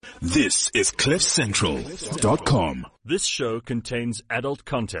This is CliffCentral.com. This show contains adult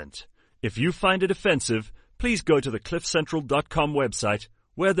content. If you find it offensive, please go to the CliffCentral.com website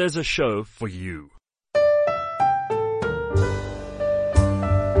where there's a show for you.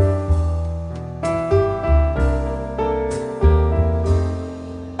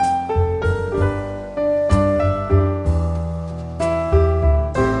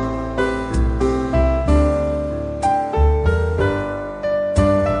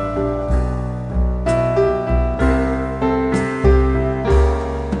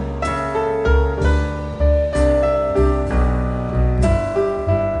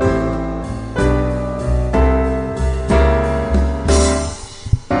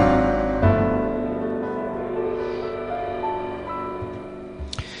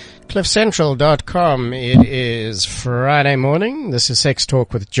 CliffCentral.com. It is Friday morning. This is Sex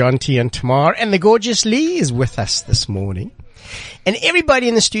Talk with John T. and Tamar, and the gorgeous Lee is with us this morning. And everybody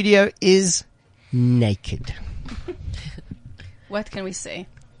in the studio is naked. What can we say?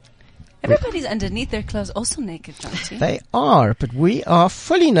 Everybody's underneath their clothes also naked, John T. They are, but we are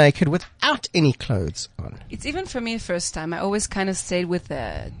fully naked without any clothes on. It's even for me the first time. I always kind of stayed with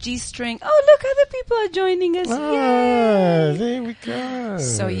a G-string. Oh, look, other people are joining us. Oh, Yay! there we go.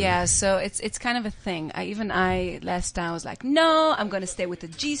 So it's kind of a thing. I last time I was like, no, I'm going to stay with the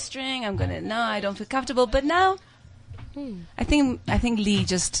G-string. No, I don't feel comfortable. But now, I think Lee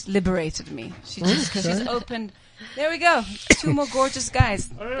just liberated me. She's opened. There we go. Two more gorgeous guys.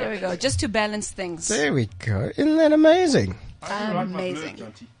 There we go. Just to balance things. There we go. Isn't that amazing?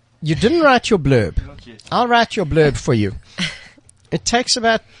 Amazing. You didn't write your blurb. I'll write your blurb for you. It takes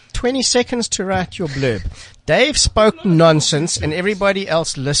about 20 seconds to write your blurb. Dave spoke nonsense and everybody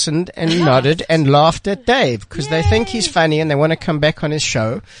else listened and nodded and laughed at Dave because they think he's funny and they want to come back on his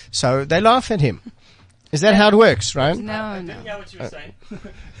show. So they laugh at him. Is that how it works, right? No. I didn't hear what you were saying.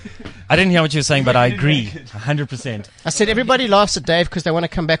 I didn't hear what you were saying, but I agree 100%. I said everybody laughs at Dave because they want to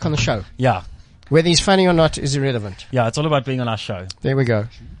come back on the show. Yeah. Whether he's funny or not is irrelevant. Yeah, it's all about being on our show. There we go.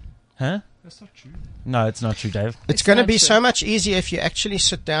 Huh? That's not true. No, it's not true, Dave. It's going to be so much easier if you actually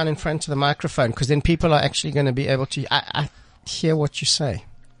sit down in front of the microphone because then people are actually going to be able to I hear what you say,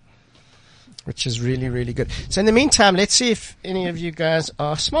 which is really, really good. So in the meantime, let's see if any of you guys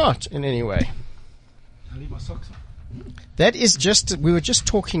are smart in any way. I leave my socks on. That is just, we were just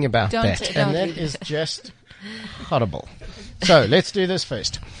talking about Don't and that is just horrible. So let's do this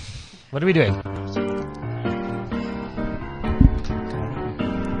first. What are we doing?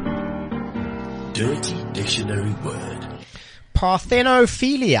 Dirty dictionary word.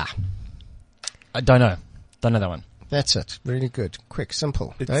 Parthenophilia. I don't know. Don't know that one. That's it. Really good. Quick,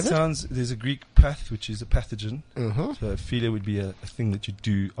 simple. It David? sounds, there's a Greek path, which is a pathogen. Mm-hmm. So philia would be a thing that you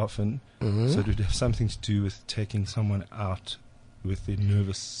do often. Mm-hmm. So it would have something to do with taking someone out with their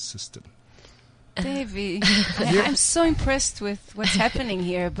nervous system. Davey, I'm so impressed with what's happening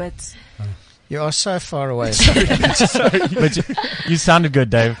here, but You are so far away. But you sounded good,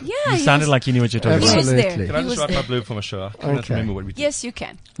 Dave. Yeah, you he sounded was- like you knew what you're talking he about. was there. Absolutely. Can I He just was write my there. blurb for my show? I cannot Okay. remember what we did. Yes, you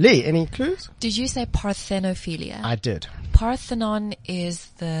can. Lee, any clues? Did you say parthenophilia? I did. Parthenon is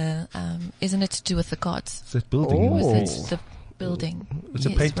the, isn't it to do with the gods? It's that building. Oh. Or is it the building? It's a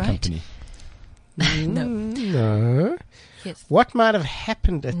Yes, paint right? company. No. No. Yes. What might have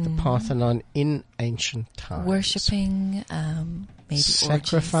happened at the Parthenon in ancient times? Worshipping, maybe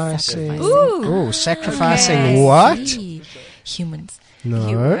Sacrificing. orgies, Ooh, sacrificing Okay. what? See. Humans.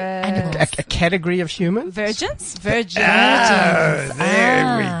 No. Animals. A category of humans? Virgins? There Ah,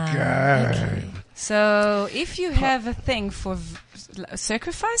 we go. okay. So, if you have a thing for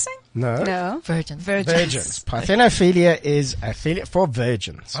sacrificing? No. No. Virgins. Virgins. Parthenophilia is a philia for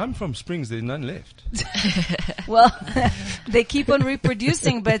virgins. I'm from Springs. There's none left. Well, they keep on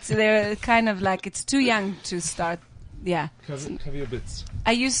reproducing, but they're kind of like, it's too young to start. Yeah. Cover your bits.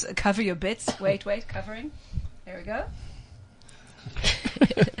 I use cover your bits. Wait, covering. There we go.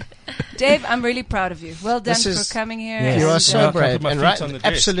 Dave, I'm really proud of you. Well done This is- for coming here. Yes. You and, are so I'll brave put my and feet right, on the desk.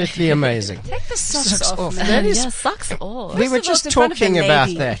 absolutely amazing. Take the socks Socks off, off. man. That is- Yeah, socks off. We were First of all, just it's in front of a talking about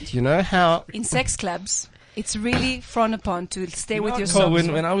lady. that, you know, how In sex clubs, it's really frowned upon to stay with your So socks.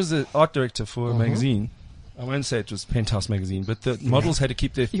 when I was the art director for a magazine, I won't say it was Penthouse magazine, but the models had to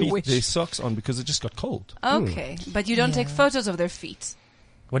keep their wish. their socks on because it just got cold. Okay, but you don't take photos of their feet.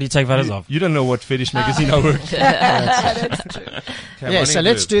 What do you take photos of? You don't know what fetish magazine I work for. yeah, so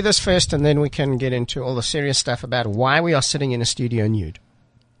let's do this first and then we can get into all the serious stuff about why we are sitting in a studio nude.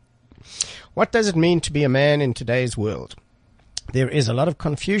 What does it mean to be a man in today's world? There is a lot of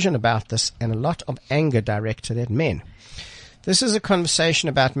confusion about this and a lot of anger directed at men. This is a conversation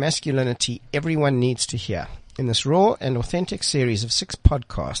about masculinity everyone needs to hear. In this raw and authentic series of 6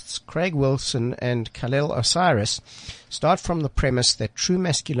 podcasts, Craig Wilson and Khalil Osiris start from the premise that true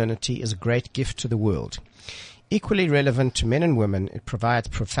masculinity is a great gift to the world. Equally relevant to men and women, it provides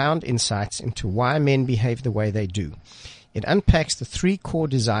profound insights into why men behave the way they do. It unpacks the 3 core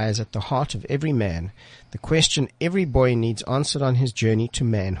desires at the heart of every man, the question every boy needs answered on his journey to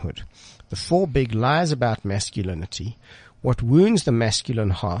manhood, the 4 big lies about masculinity, what wounds the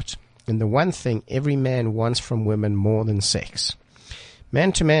masculine heart, and the one thing every man wants from women more than sex.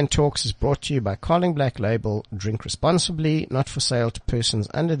 Man to Man Talks is brought to you by Carling Black Label. Drink responsibly, not for sale to persons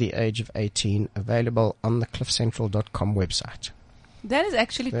under the age of 18. Available on the cliffcentral.com website. That is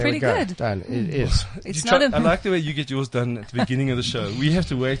actually There pretty we go. good. Done. It is. It's I like the way you get yours done at the beginning of the show. We have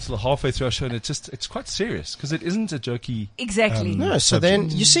to wait till halfway through our show, and it's quite serious because it isn't a jokey. Exactly. No, so then,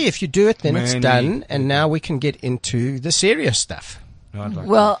 you see, if you do it, then it's Manly. done, and now we can get into the serious stuff. No, I'd like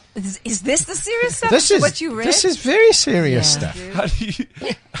Well, is this the serious stuff? This is what you read? This is very serious Yeah. stuff. How do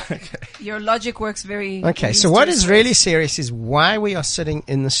you? Your logic works very. Okay, so what is really serious is why we are sitting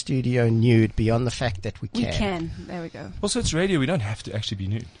in the studio nude beyond the fact that we We can. can. There we go. Also, it's radio. We don't have to actually be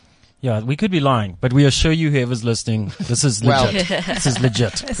nude. Yeah, we could be lying, but we assure you, whoever's listening, this is Well- legit. This is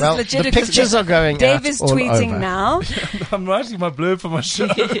legit. This Well, is legit the because pictures are going Dave out is all tweeting over. now. I'm writing my blurb for my show.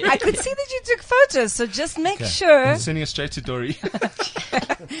 I could see that you took photos, so just make sure, I'm sending it straight to Dory.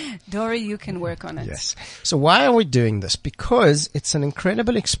 Dory, you can work on it. Yes. So why are we doing this? Because it's an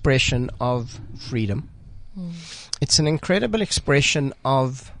incredible expression of freedom. It's an incredible expression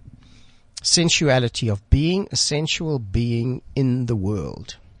of sensuality, of being a sensual being in the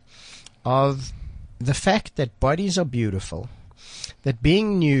world, of the fact that bodies are beautiful, that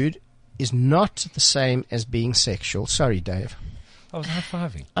being nude is not the same as being sexual. Sorry, Dave. I was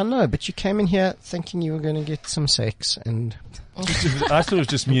high-fiving. I know, but you came in here thinking you were going to get some sex, and I thought it was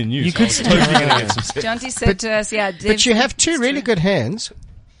just me and you. You so could I was totally going to get some sex. Jonty said to us, yeah, Dave, but you have 2 really good hands.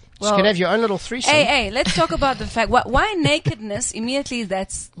 Well, you can have your own little threesome. Hey, let's talk about the fact. Why nakedness? Immediately,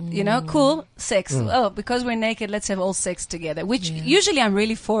 that's, cool, sex. Oh, because we're naked, let's have all sex together. Which usually I'm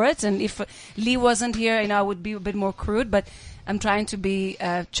really for it. And if Lee wasn't here, I would be a bit more crude. But I'm trying to be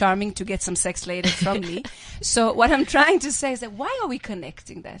charming to get some sex later from Lee. So what I'm trying to say is that why are we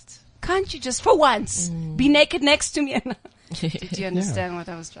connecting that? Can't you just, for once, be naked next to me? Did you understand what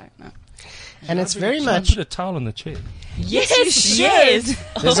I was trying? No. And it's very Should I much, put a towel on the chair. Yes.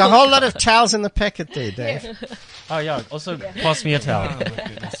 there's a whole lot of towels in the packet there, Dave. Oh, yeah. Also, pass me a towel.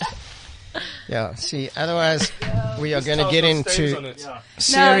 Yeah, see, otherwise we are going to get into It's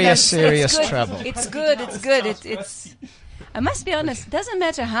serious good. trouble. It's good. It's. I must be honest. Doesn't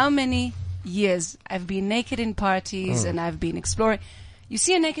matter how many years I've been naked in parties and I've been exploring. You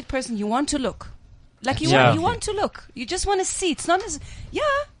see a naked person, you want to look. Like you want to look. You just want to see. It's not as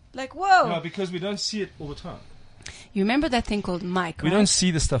like whoa. No, because we don't see it all the time. You remember that thing called Mike? We right? don't see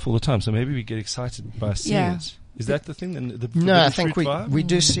the stuff all the time, so maybe we get excited by seeing Yeah. it. Is that the thing? The No, I forbidden think fruit vibe? we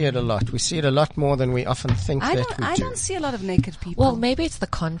do see it a lot. We see it a lot more than we often think I that don't. we I do. don't see a lot of naked people. Well, maybe it's the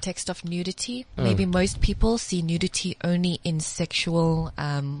context of nudity. Maybe most people see nudity only in sexual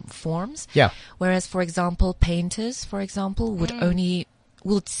forms. Yeah. Whereas, for example, painters,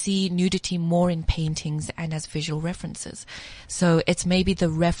 would see nudity more in paintings and as visual references. So it's maybe the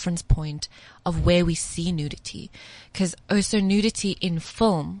reference point of where we see nudity. Because also nudity in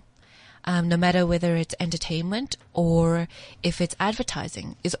film, no matter whether it's entertainment or if it's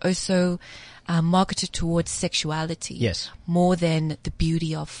advertising, is also marketed towards sexuality. Yes. More than the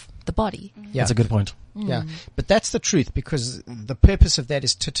beauty of the body. Yeah. That's a good point. Yeah, but that's the truth, because the purpose of that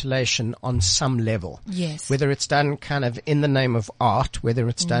is titillation on some level. Yes. Whether it's done kind of in the name of art, whether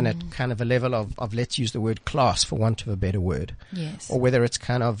it's done at kind of a level of let's use the word class for want of a better word, Yes. or whether it's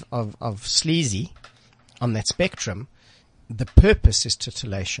kind of sleazy on that spectrum, the purpose is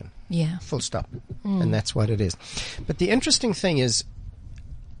titillation. Yeah. Full stop. And that's what it is. But the interesting thing is,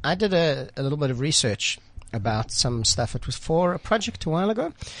 I did a little bit of research about some stuff. It was for a project a while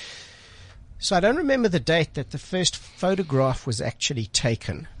ago. So I don't remember the date that the first photograph was actually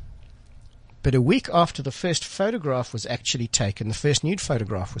taken. But a week after the first photograph was actually taken, the first nude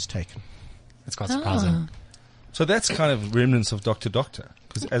photograph was taken. That's quite surprising. So that's kind of remnants of Dr. Doctor.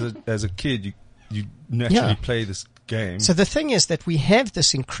 Because as a kid, you naturally Yeah. play this game. So the thing is that we have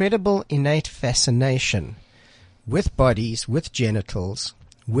this incredible innate fascination with bodies, with genitals,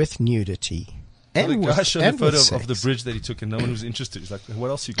 with nudity. the And guy with, showed a and with photo of the sex. bridge that he took, and no one was interested. He's like, "What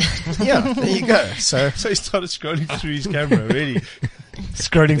else you got?" Yeah, there you go. So So he started scrolling through his camera. Really,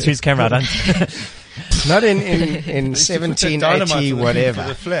 Scrolling through his camera. Not in They used to put that dynamite 1780 for the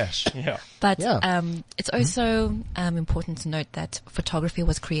whatever. flash. But Yeah. it's also important to note that photography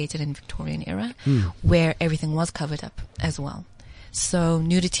was created in Victorian era, where everything was covered up as well. So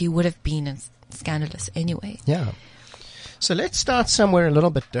nudity would have been scandalous anyway. Yeah. So let's start somewhere a little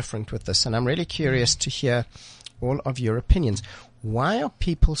bit different with this, and I'm really curious to hear all of your opinions. Why are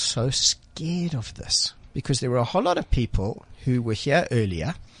people so scared of this? Because there were a whole lot of people who were here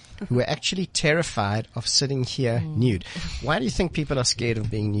earlier who were actually terrified of sitting here nude. Why do you think people are scared of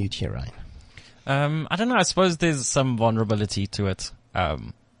being nude here, Ryan? I don't know. I suppose there's some vulnerability to it. I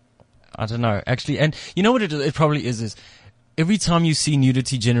don't know, actually. And you know what it probably is every time you see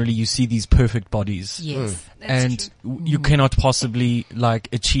nudity, generally you see these perfect bodies. Yes. That's true. You cannot possibly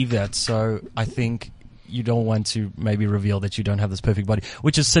achieve that. So I think you don't want to maybe reveal that you don't have this perfect body,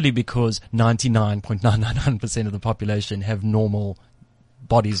 which is silly because 99.999% of the population have normal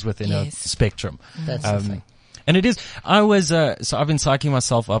bodies within a Yes. spectrum. That's the thing. And it is, so I've been psyching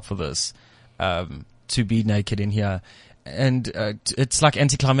myself up for this, to be naked in here. And, it's like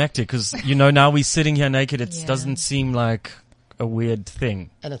anticlimactic because, now we're sitting here naked. It Yeah. doesn't seem like a weird thing.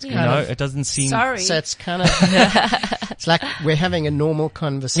 And it's You kind know, of, it doesn't seem. Sorry. so it's kind of, it's like we're having a normal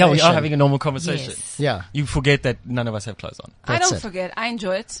conversation. Yeah, we are having a normal conversation. Yes. Yeah. You forget that none of us have clothes on. I That's don't it. forget. I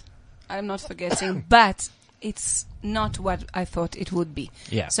enjoy it. I'm not forgetting, but it's not what I thought it would be.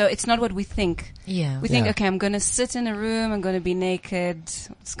 Yeah. So it's not what we think. Yeah. We think, Yeah. okay, I'm going to sit in a room, I'm going to be naked,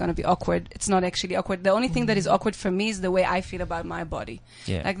 it's going to be awkward. It's not actually awkward. The only thing that is awkward for me is the way I feel about my body.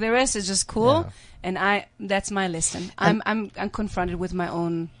 Yeah. Like the rest is just cool, Yeah. and that's my lesson. I'm confronted with my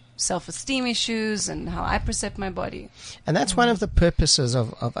own self-esteem issues and how I perceive my body. And that's one of the purposes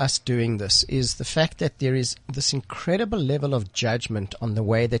of us doing this, is the fact that there is this incredible level of judgment on the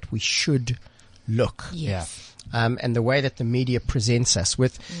way that we should look. Yes. And the way that the media presents us.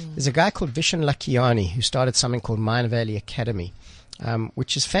 There's a guy called Vishen Lakhiani who started something called Mind Valley Academy,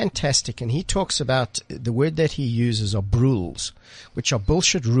 which is fantastic. And he talks about, the word that he uses are rules, which are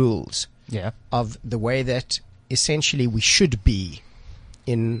bullshit rules Yeah. of the way that essentially we should be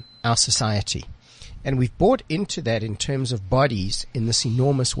in our society. And we've bought into that in terms of bodies in this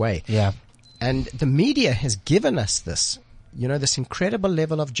enormous way. Yeah. And the media has given us this, this incredible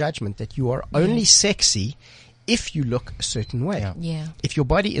level of judgment that you are only sexy if you look a certain way. Yeah. Yeah. If your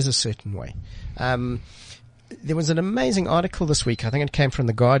body is a certain way. There was an amazing article this week, I think it came from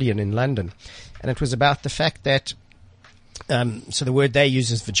The Guardian in London, and it was about the fact that, so the word they use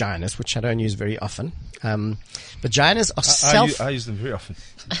is vaginas, which I don't use very often. Vaginas are I use them very often.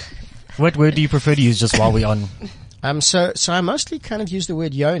 What word do you prefer to use just while we're on? So I mostly kind of use the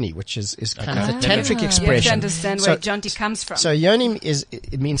word yoni, which is kind of a Okay. tantric You You have to expression. understand where Jonty comes from. So yoni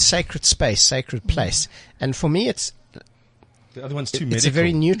it means sacred space, sacred place. And for me, The other one's too medical. it's a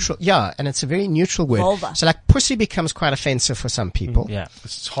very neutral, and it's a very neutral word. Vulva. So like pussy becomes quite offensive for some people. Yeah.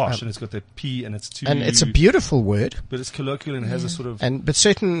 It's harsh and it's got the P and it's too. And it's a beautiful word. But it's colloquial and has a sort of. But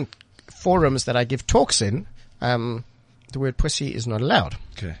certain forums that I give talks in, the word pussy is not allowed.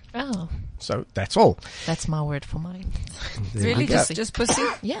 Okay. Oh, So that's all. that's my word for mine. There really, we go. just pussy?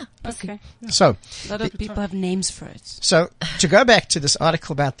 Yeah. Okay. So, A lot of people have names for it. so to go back to this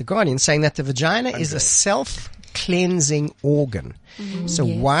article about The Guardian saying that the vagina is a self-cleansing organ. So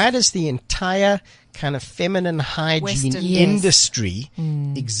Yes. why does the entire kind of feminine hygiene Western. Yes. industry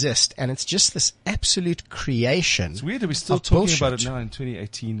exist? And it's just this absolute creation. It's weird that we're still of talking about bullshit. it now in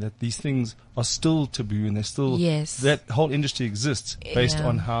 2018, that these things are still taboo and they're still. Yes. That whole industry exists based Yeah.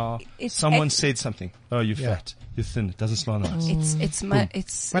 on how It's someone ex- said something. Oh, you're Yeah. fat. You're thin. It doesn't smell nice.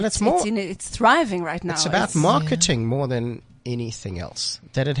 It's thriving right now. It's about marketing more than anything else.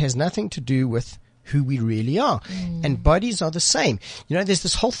 That it has nothing to do with who we really are. And bodies are the same. There's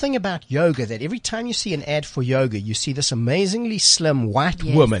this whole thing about yoga that every time you see an ad for yoga, you see this amazingly slim white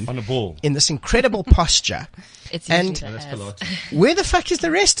Yes. woman On a ball. in this incredible posture. It's And- usually That's the ass. Pilates. Where the fuck is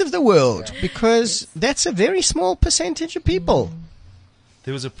the rest of the world? Because that's a very small percentage of people.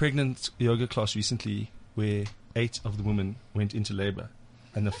 There was a pregnant yoga class recently where 8 of the women went into labor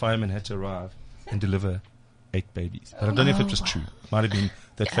and the firemen had to arrive and deliver 8 babies. But I don't know if it was true. Might have been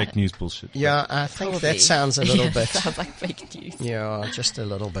that fake news bullshit. Yeah, I think Probably. that sounds a little Yeah, bit. sounds like fake news. Yeah, just a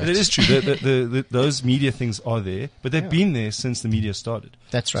little But bit. it is true. Those media things are there, but they've been there since the media started.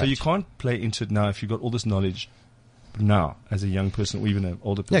 That's right. So you can't play into it now if you've got all this knowledge now as a young person or even an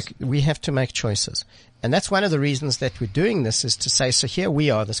older Look, person. we have to make choices. And that's one of the reasons that we're doing this, is to say, so here we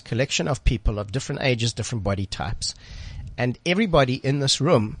are, this collection of people of different ages, different body types. And everybody in this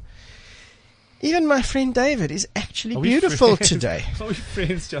room, even my friend David, is actually Are we beautiful friends? today. Are we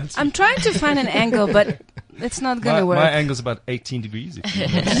friends, Johnson? I'm trying to find an angle, but It's not gonna My work. angle's about 18 degrees. If you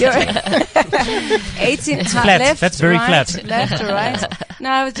know. You're 18. It's flat. Left, That's very right, flat. Left or right? No,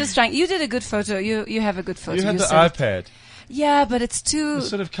 I was just trying. You did a good photo. You have a good photo. You had the said it. iPad. Yeah, but it's too You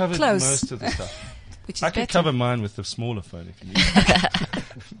sort of covered close. most of the stuff. which is I could better. cover mine with the smaller phone if you need.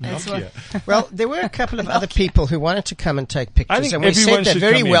 That's Nokia. Well, there were a couple of other people who wanted to come and take pictures, I think and we everyone said they're should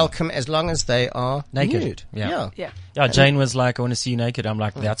very come in. welcome as long as they are Naked. nude. Yeah. Yeah. Yeah, Jane was like, I want to see you naked. I'm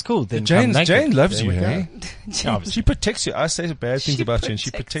like, that's cool. Then come naked. Jane loves There you, we go. hey? Yeah, She protects you. I say bad things She about you, and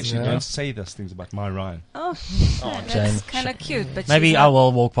she protects protects you. you. Don't say those things about my Ryan. Oh, that's Jane. kind of cute. But Maybe she's I not-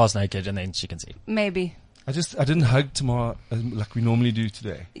 will walk past naked and then she can see. Maybe I didn't hug tomorrow like we normally do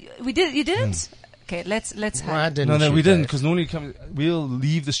today. we did. You didn't. Okay, let's Why have. didn't No, you, we didn't, Dave? because normally we'll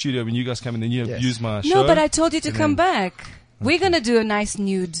leave the studio when you guys come and then you Yes. use my show. No, but I told you to and come then- back. We're gonna do a nice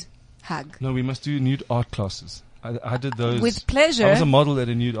nude hug. No, we must do nude art classes. I did those. With pleasure. I was a model at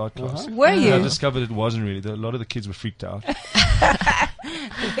a nude art class. Were And I you? discovered it wasn't really. A lot of the kids were freaked out.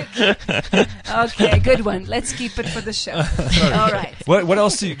 Okay, good one. Let's keep it for the show. All right. What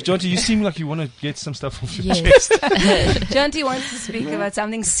else do you, Jonty, you seem like you want to get some stuff off your Yes. chest. Jonty wants to speak about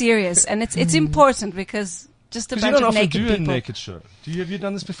something serious, and it's important because just a Because you bunch don't of often naked do a people. naked show. Have you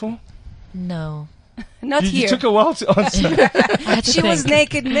done this before? No. Not You here. took a while to answer. I had to She was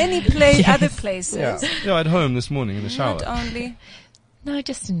think. naked many other places. Yeah. Yeah, at home this morning in the shower. Not only No,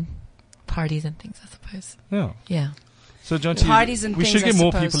 just in parties and things, I suppose. Yeah. Yeah. So, Jonty, Parties and we things, should get I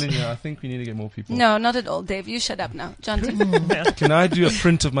more suppose. people in here. I think we need to get more people. no, not at all, Dave. You shut up now, Jonty. Can I do a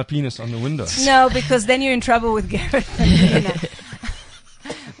print of my penis on the window? No, because then you're in trouble with Gareth and Nina.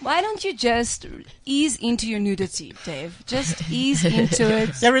 Why don't you just ease into your nudity, Dave? Just ease into it.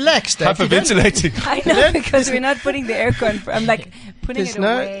 Yeah, relax, Dave. You don't- Hyperventilating. I know, because we're not putting the aircon. I'm like putting There's it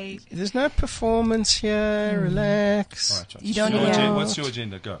no, away. there's no performance here. Relax. All right, Jonty. You don't Your know. agenda- What's your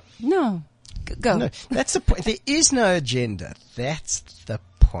agenda? Go. No, go. No, that's the point. There is no agenda. That's the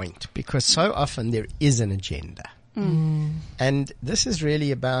point. Because so often there is an agenda. And this is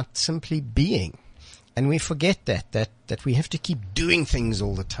really about simply being. And we forget that we have to keep doing things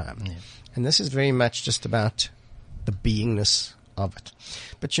all the time. And this is very much just about the beingness of it.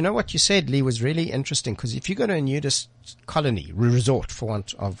 But you know what you said, Lee, was really interesting, because if you go to a nudist colony, resort for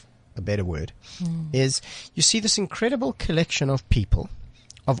want of a better word, is you see this incredible collection of people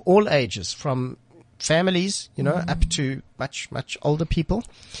of all ages, from families, up to much, much older people.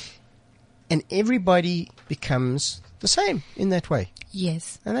 And everybody becomes the same in that way.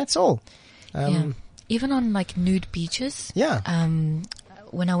 Yes. And that's all. Yeah. Even on like nude beaches. Yeah.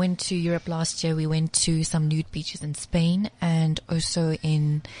 When I went to Europe last year, we went to some nude beaches in Spain and also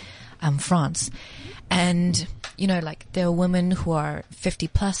in France. And, there are women who are 50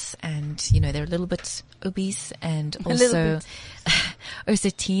 plus and, they're a little bit obese and little also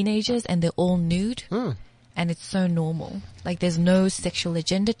teenagers, and they're all nude. And it's so normal. Like, there's no sexual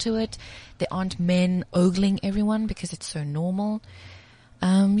agenda to it. There aren't men ogling everyone because it's so normal.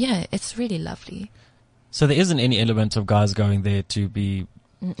 It's really lovely. So there isn't any element of guys going there to be.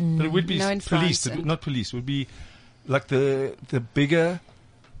 But it would be No, in police, France, not police. It would be like the bigger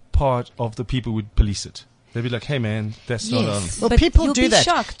part of the people would police it. They'd be like, "Hey, man, that's not on." Yes. Well, But people you'll do be that.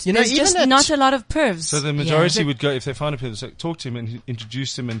 shocked. You know, There's even just at- not a lot of pervs. So the majority Yeah. would go, if they find a person, so talk to him and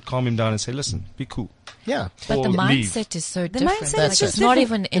introduce him and calm him down and say, "Listen, be cool." Yeah. But Or the leave. mindset is so The different. mindset Like, is just it's not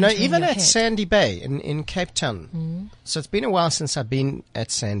different. even entering even your at head. Sandy Bay in Cape Town. So it's been a while since I've been at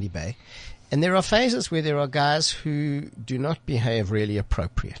Sandy Bay. And there are phases where there are guys who do not behave really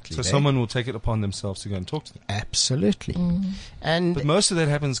appropriately. So They- someone will take it upon themselves to go and talk to them. Absolutely. And But most of that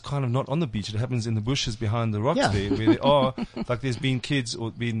happens kind of not on the beach. It happens in the bushes behind the rocks Yeah. there, where there are, like there's been kids or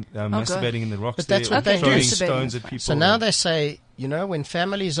been masturbating in the rocks But that's there, what or they do. throwing Masturbating stones is at fine. people. so now they say, when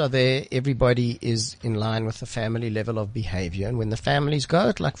families are there, everybody is in line with the family level of behavior. And when the families go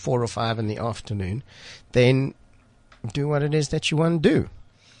at like 4 or 5 in the afternoon, then do what it is that you want to do.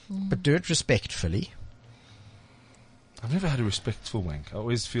 But do it respectfully. I've never had a respectful wank. I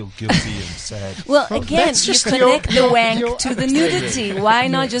always feel guilty and sad. Well, again, that's you just connect the your wank to the attitude. nudity. Why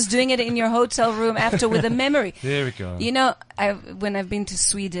not just doing it in your hotel room after with a memory? There we go. When I've been to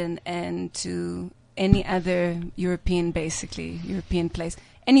Sweden and to any other European place,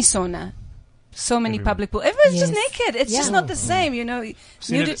 any sauna, so many public pools, everyone's just Yes. naked. It's just Yeah. not the same, Seen it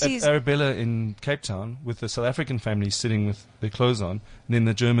Nudity at is Arabella in Cape Town with the South African family sitting with their clothes on, and then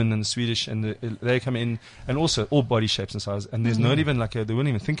the German and the Swedish, and they come in, and also all body shapes and sizes, and there's not even they wouldn't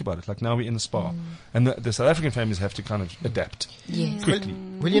even think about it. Like now we're in the spa, and the South African families have to kind of adapt Yes. quickly.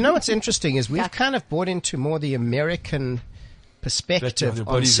 Well, what's interesting is we've kind of bought into more the American perspective That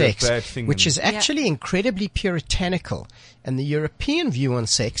on body's a sex, bad thing which and- is actually incredibly puritanical. And the European view on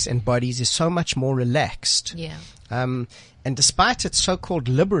sex and bodies is so much more relaxed. Yeah. And despite its so-called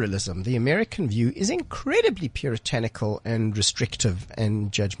liberalism, the American view is incredibly puritanical and restrictive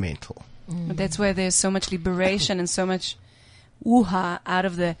and judgmental. But that's where there's so much liberation and so much woo-ha out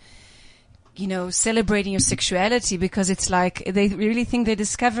of the, celebrating your sexuality, because it's like they really think they're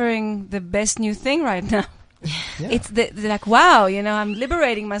discovering the best new thing right now. Yeah. They're like, wow, I'm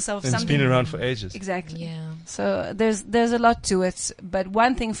liberating myself. And it's something been around for ages. Exactly. Yeah. So there's a lot to it. But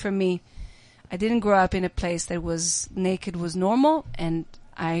one thing for me, I didn't grow up in a place that was naked was normal, and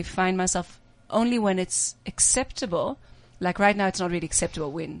I find myself only when it's acceptable. Like right now, it's not really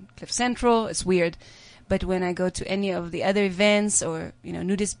acceptable. We're in Cliff Central, it's weird. But when I go to any of the other events or,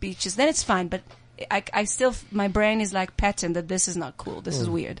 nudist beaches, then it's fine. But I still, my brain is like patterned that this is not cool. This is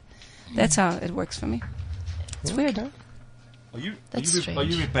weird. That's how it works for me. It's weird. Are you That's are you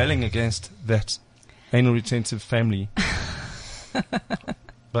strange. rebelling against that anal retentive family?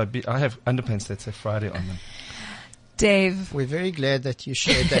 But I have underpants that say Friday on them. Dave, We're very glad that you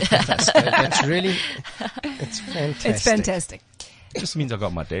shared that with us. Dave. That's really, it's fantastic. it's fantastic. It just means I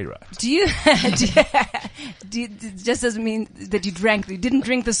got my day right. Do you, it just doesn't mean that you didn't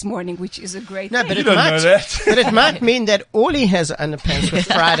drink this morning, which is a great No, thing. but You it don't might, know that. but it might mean that Orly has underpants with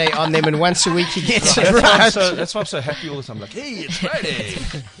Friday on them, and once a week he gets it That's why, right. that's why I'm so happy all the time. Like, hey, it's Friday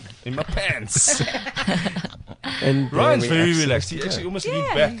in my pants. And Ryan's we very absolutely relaxed. He do. actually almost leaned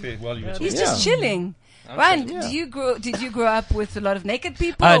back there while you were talking. He's just chilling. Ryan, did you grow up with a lot of naked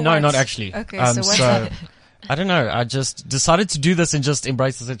people? or No, what? not actually. Okay, so what's so up? I don't know. I just decided to do this and just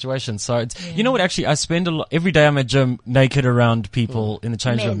embrace the situation. So it's, you know what? Actually, I spend every day I'm at gym naked around people in the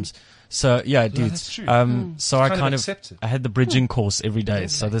change Men. rooms. So yeah, dude. that's true. So I kind of kind of accepted. I had the bridging course every day.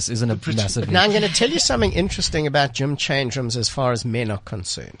 So this isn't a massive. Now I'm going to tell you something interesting about gym change rooms as far as men are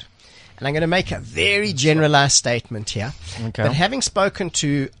concerned. And I'm going to make a very generalized statement here. Okay. But having spoken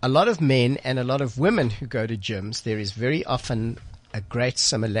to a lot of men and a lot of women who go to gyms, there is very often a great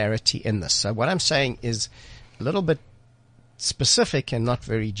similarity in this. So what I'm saying is a little bit specific and not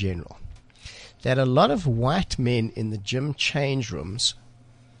very general. That a lot of white men in the gym change rooms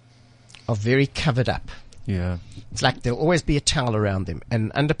are very covered up. Yeah. It's like there'll always be a towel around them,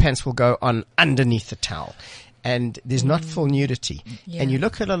 and underpants will go on underneath the towel. And there's not full nudity. Yeah. And you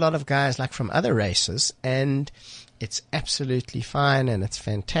look at a lot of guys like from other races, and it's absolutely fine and it's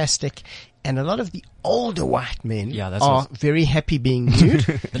fantastic. And a lot of the older white men Yeah, that's are very happy being nude.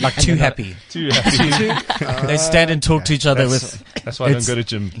 Like too happy. Too happy. They stand and talk to each other with. That's why I don't go to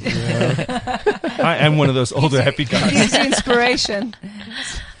gym. I am one of those older happy guys. Gives you inspiration.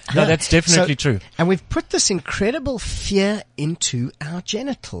 No, that's definitely true. And we've put this incredible fear into our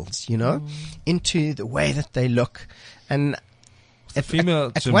genitals, into the way that they look. And Female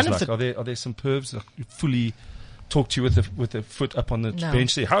at gyms, one of like, the- are there some pervs that fully talk to you with the foot up on the No.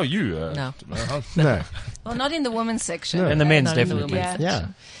 bench? Say, how are you? No. no. Well, not in the women's section. And the men's Not in the definitely. women's. Yeah. Yeah.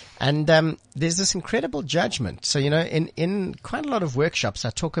 And there's this incredible judgment. So, in quite a lot of workshops, I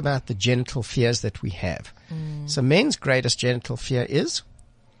talk about the genital fears that we have. So men's greatest genital fear is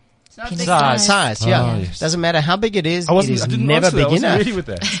It's not Penis big size. size. Yeah. Oh, yes. Doesn't matter how big it is. I It is didn't never answer that. I big wasn't enough. ready with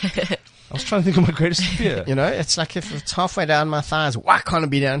that. I was trying to think of my greatest fear. It's like if it's halfway down my thighs, why can't it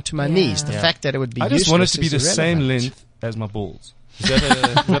be down to my knees? The Yeah. fact that it would be I just want it useless to be the is same irrelevant. length as my balls. Is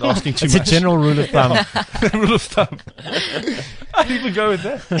that asking too It's a much? general rule of thumb. rule of thumb. I'd even go with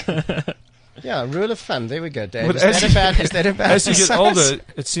that. Yeah, rule of thumb. There we go, Dave. But Is as that about As you the get size? older,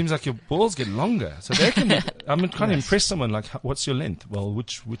 it seems like your balls get longer. So they can. I'm trying to impress someone. Like, what's your length? Well,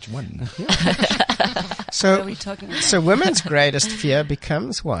 which one? What are we talking about? So women's greatest fear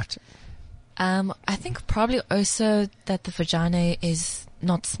becomes what? I think probably also that the vagina is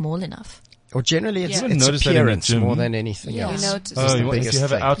not small enough. Or generally it's, Yeah. You it's notice that in the appearance gym. more than anything Yeah. else. You notice. This is the if biggest you have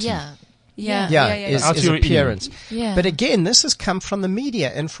thing. it out. Yeah. Yeah, is Out your eating. appearance. Yeah. But again, this has come from the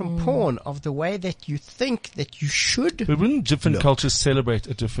media and from porn of the way that you think that you should. But wouldn't different Look. cultures celebrate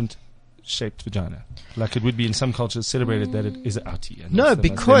a different shaped vagina? Like it would be in some cultures celebrated that it is an outie. And No, some others, they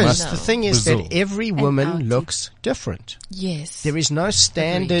because must- the thing is Brazil. that every woman outie. looks different. Yes. There is no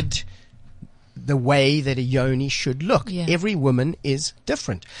standard the way that a yoni should look. Yeah. Every woman is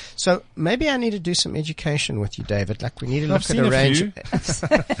different. So maybe I need to do some education with you, David. Like we need to I've look at seen a a range. few.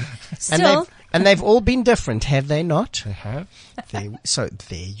 Still, And they've all been different, have they not? They have. So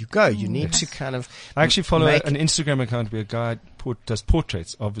there you go. You need to kind of. I actually follow make- an Instagram account where a guy does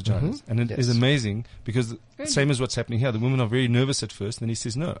portraits of vaginas, and it is Yes. amazing because same as what's happening here. The women are very nervous at first, and then he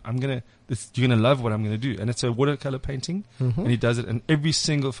says, "No, you're gonna love what I'm gonna do." And it's a watercolor painting, and he does it. And every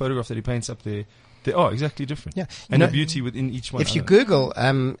single photograph that he paints up there They are exactly different. Yeah. And You the know, beauty within each one. if you Google,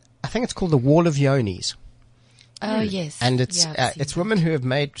 I think it's called the Wall of Yonis. Oh, yes. And it's Yeah, I've seen it's that. women who have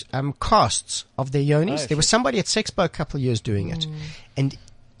made casts of their yonis. There was somebody at Sexpo a couple of years doing it, and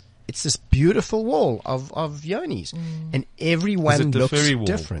it's this beautiful wall of yonis, and everyone Is it the looks fairy wall?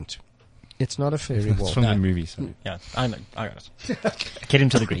 different. It's not a fairy wall. It's from the movie. Sorry. Yeah, I know. I got it. Get him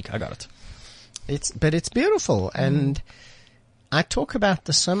to the Greek. I got it. But it's beautiful, and I talk about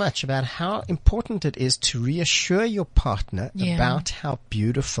this so much about how important it is to reassure your partner Yeah. about how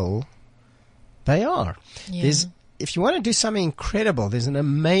beautiful they are. Yeah. If you want to do something incredible, there's an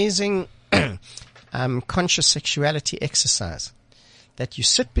amazing conscious sexuality exercise that you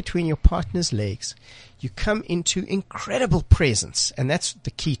sit between your partner's legs. You come into incredible presence, and that's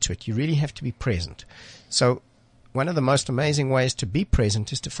the key to it. You really have to be present. So one of the most amazing ways to be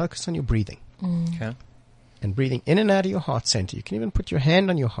present is to focus on your breathing. Okay. And breathing in and out of your heart center. You can even put your hand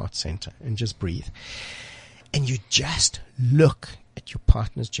on your heart center and just breathe. And you just look at your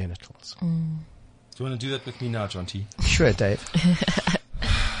partner's genitals. Do you want to do that with me now, John T? Sure, Dave.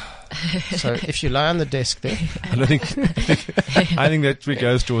 So if you lie on the desk there, I don't think. I think that Rick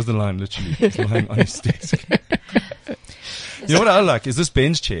goes draws the line. Literally, he's lying on his desk. You know what I like is this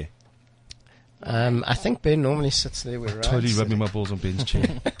Ben's chair. I think Ben normally sits there where Totally rubbing my balls on Ben's chair.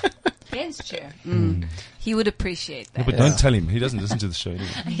 Ben's chair. He would appreciate No, that. but don't tell him. He doesn't listen to the show anyway.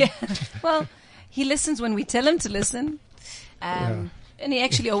 Yeah. Well, he listens when we tell him to listen. And he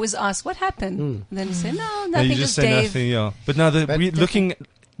actually always asks, what happened? And then he say, no, No, nothing, you just just say Dave. nothing, yeah. But now But looking,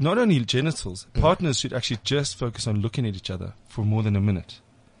 not only genitals, partners should actually just focus on looking at each other for more than a minute.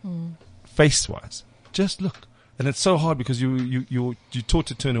 Face-wise. Just look. And it's so hard because you're taught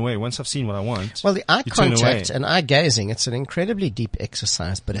to turn away. Once I've seen what I want, Well, the eye you turn contact away. and eye gazing, it's an incredibly deep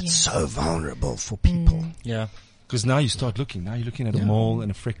exercise, but it's so vulnerable for people. Yeah. Because now you start looking. Now you're looking at a mole and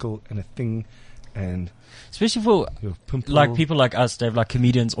a freckle and a thing and Especially for your pimple. like people like us, Dave, like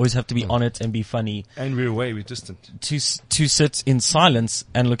comedians, always have to be on it and be funny. And we're away. We're distant. To sit in silence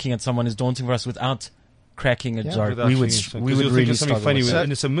and looking at someone is daunting for us without cracking a joke. Without We would thinking, we 'cause would you'll really think of something struggle funny, with with, it.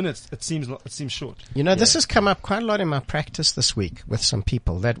 and it's a minute. It seems short. You know, this has come up quite a lot in my practice this week with some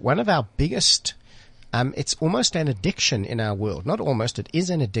people, that one of our biggest, it's almost an addiction in our world. Not almost, it is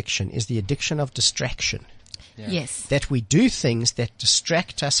an addiction, is the addiction of distraction. Yes. That we do things that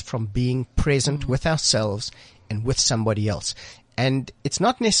distract us from being present with ourselves and with somebody else. And it's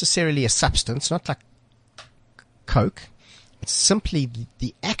not necessarily a substance, not like Coke. It's simply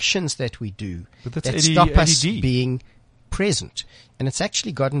the actions that we do But that's that stop us ADD. being present. And it's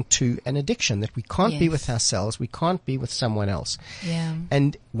actually gotten to an addiction that we can't be Yes. with ourselves, we can't be with someone else. Yeah.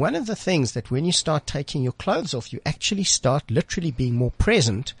 And one of the things that when you start taking your clothes off, you actually start literally being more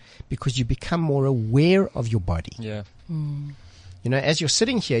present because you become more aware of your body. Yeah. You know, as you're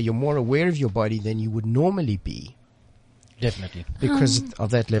sitting here, you're more aware of your body than you would normally be Definitely. because of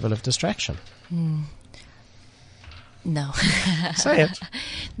that level of distraction. No. Say it.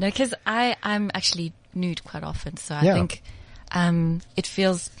 No, because I'm actually nude quite often, so I Yeah. think it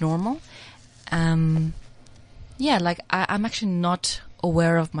feels normal. Yeah, like I'm actually not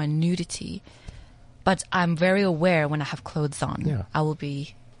aware of my nudity, but I'm very aware when I have clothes on. Yeah. I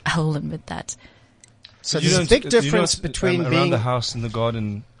will admit that. So You there's a don't- big you're difference not, between around being the house and the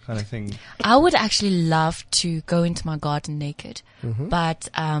garden kind of thing. I would actually love to go into my garden naked, Mm-hmm. but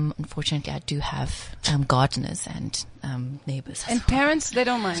unfortunately I do have gardeners and neighbors. And parents, they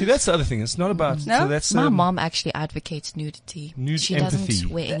don't mind. See, that's the other thing. It's not about. No? So that's My mom actually advocates nudity. Nude She empathy. doesn't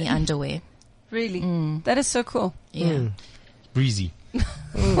wear any underwear. Really? That is so cool. Yeah. breezy.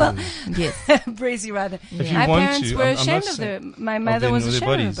 Well, Yes. Brazy rather. If you My want parents to, were I'm not ashamed of saying- their. My mother their- was of their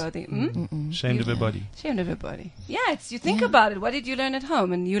ashamed bodies. about it. Ashamed of her body. Ashamed of her body. Yeah, it's, you think about it. What did you learn at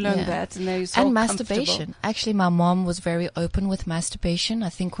home? And you learned Yeah. that, and now you're so And comfortable. masturbation. Actually, my mom was very open with masturbation. I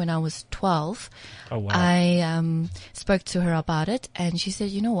think when I was 12, Oh, wow. I spoke to her about it, and she said,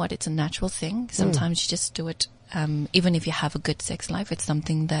 "You know what? It's a natural thing. Sometimes you just do it. Even if you have a good sex life, it's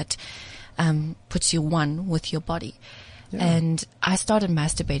something that puts you one with your body." And I started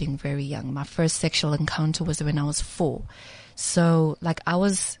masturbating very young. My first sexual encounter was when I was 4. So, like,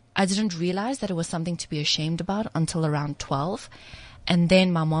 I didn't realize that it was something to be ashamed about until around 12. And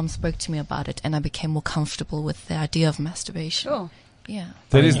then my mom spoke to me about it, and I became more comfortable with the idea of masturbation. Sure. Yeah.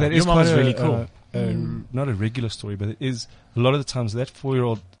 That Oh, is yeah. that Your is mom quite is a, really cool. not a regular story, but it is a lot of the times that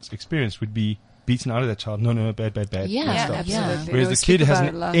 4-year-old experience would be beaten out of that child. No, bad, Yeah, Yeah, stuff. absolutely. Yeah. They Whereas the always kid speak about hasn't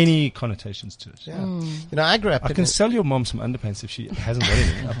it a lot. any connotations to it. Yeah. You know, I grew up I in can sell your mom some underpants if she hasn't got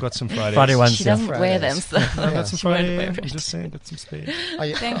any. I've got some Fridays. Friday ones. She yeah. doesn't wear them, so I've got some she won't Fridays. wear I'm it. just saying, got some spare. Are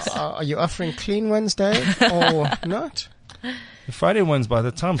you, Thanks. are you offering clean ones, Dave, or not? The Friday ones, by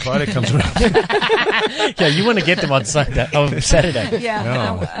the time Friday comes around, Yeah, you want to get them on Sunday, on Saturday.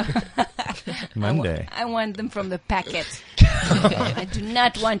 Yeah. Monday. I want them from the packet. I do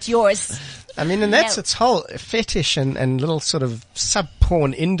not want yours. I mean, and that's No. its whole fetish and little sort of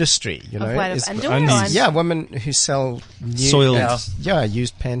sub-porn industry, you know. Of what, of is- underwear undies. yeah, women who sell Soiled.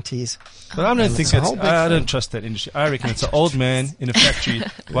 used panties. But I don't think it's a that's, whole big I thing. don't trust that industry. I reckon it's an old man in a factory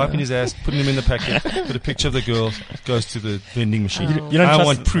wiping his ass, putting them in the packet, with a picture of the girl, goes to the vending machine. You don't I trust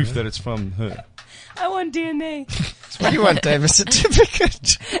want it, proof that it's from her. I want DNA. What do you want, Dave? A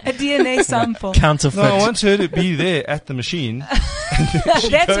certificate? A DNA sample. Counterfeit. No, I want her to be there at the machine. That's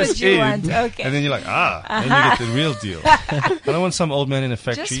goes what you in, want. Okay. And then you're like, then you get the real deal. I don't want some old man in a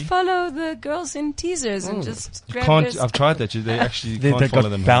factory. Just follow the girls in teasers and just grab Can't, your I've tried that. They actually They can't follow got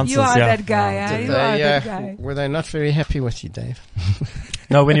them. bouncers, You are yeah. that guy. Huh? Did You are they, that guy. were they not very happy with you, Dave?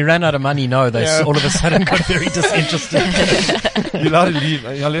 No, when he ran out of money, no, they Yeah. all of a sudden got very disinterested. You're allowed to leave.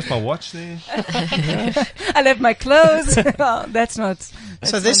 I left my watch there. I left my clothes. Well, that's not.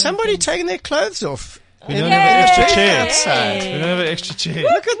 So there's somebody taking their clothes off. We don't have an extra chair. Outside. We don't have an extra chair.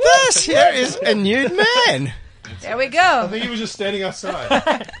 Look at this. Here is a nude man. There we I go. think he was just standing outside.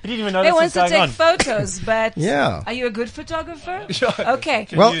 He didn't even know They this want was to going take on. photos, but Yeah. are you a good photographer? Okay,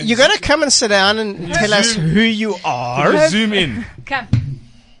 Well, you got to come and sit down and tell us who you are. Just zoom in. come.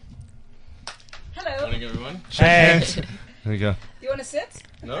 Hello. Morning, everyone. Hey, There we go. You want to sit?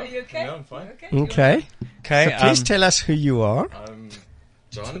 No, Are you okay? no, I'm fine. Okay. Okay. okay. So please tell us who you are. I'm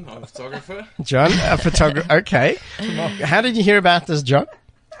John. I'm a photographer. John, a photographer. Okay. How did you hear about this, John?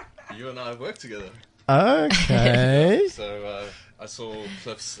 You and I have worked together. Okay. So I saw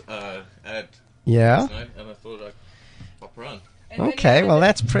Cliff's ad Yeah. last night, and I thought I'd pop around. And then Okay. you Well, heard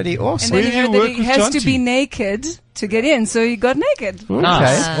that's pretty that- awesome. And then Where you did heard you that work he with has John to to? be naked to get in, so he got naked.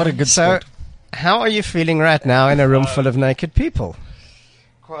 nice. Okay. What a good So, sport. how are you feeling right now in a room full of naked people?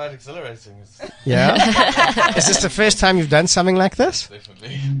 Quite exhilarating, it's Yeah. Is this the first time you've done something like this?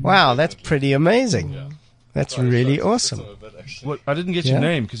 definitely. Wow, that's pretty amazing. Yeah. That's Quite really excited. awesome. Some of it, actually. What? I didn't get Yeah. your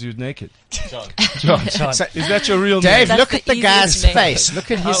name because you were naked. John. John. So- Is that your real Dave, name? That's look the at the guy's easiest name. face.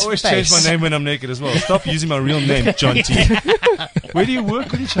 Look at I his always face. change my name when I'm naked as well. Stop using my real name, John T. Where do you work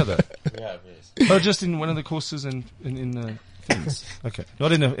with each other? We have, yes. Oh, just in one of the courses in things. Okay,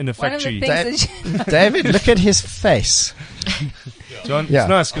 not in a One of the factory. things that David, look at his face. John, Yeah. it's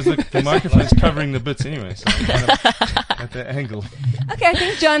nice because the microphone's covering the bits anyway, so I'm kind of at the angle. Okay, I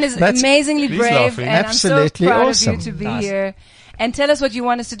think John is That's- amazingly He's brave, laughing. and Absolutely I'm so proud awesome. of you to be Nice. here. And tell us what you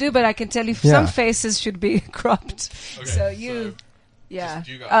want us to do, but I can tell you Yeah. some faces should be cropped. Okay, So you, yeah. just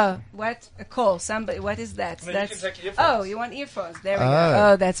you guys. Oh, what? A call. Somebody. What is that? you That's. can take earphones. Oh, you want earphones? There we Oh, go.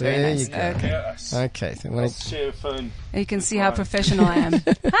 Oh, that's very there nice. you go. Okay. Okay. So when Share a phone. You can see how professional I am.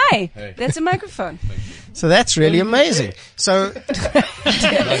 Hi. Hey. That's a microphone. so that's really amazing. So Nice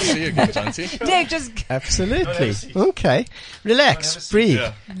to see you again, John T. Dave, just. absolutely. Okay. Relax. Breathe.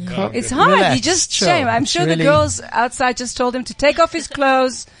 Yeah. It's hard. Relax, You just chill. shame. I'm It's sure really- the girls outside just told him to take off his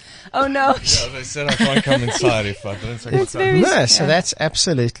clothes. Oh no. Yeah, they said I can't come inside if I don't take It's my very. No, so yeah. that's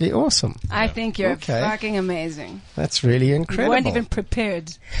absolutely awesome. I think you're Okay. fucking amazing. That's really You incredible. weren't even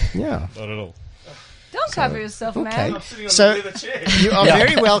prepared. Yeah. Not at all. Don't cover yourself, Okay. man. So you are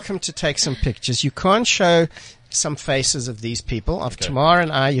very welcome to take some pictures. You can't show some faces of these people. Of Okay. Tamar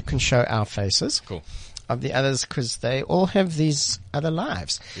and I, you can show our faces. Cool. Of the others, because they all have these other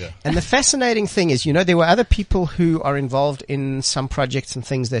lives. Yeah. And the fascinating thing is, you know, there were other people who are involved in some projects and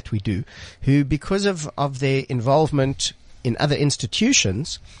things that we do, who, because of their involvement in other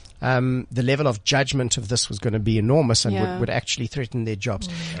institutions, the level of judgment of this was going to be enormous and Yeah. would actually threaten their jobs.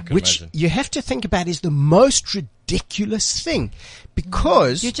 I can Which imagine. you have to think about is the most ridiculous thing,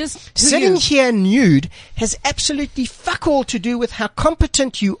 because You're just who sitting you- here nude has absolutely fuck all to do with how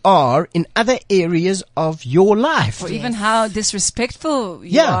competent you are in other areas of your life. Or even how disrespectful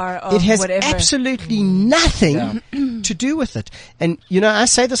you are of it has whatever. absolutely nothing to do with it. And, you know, I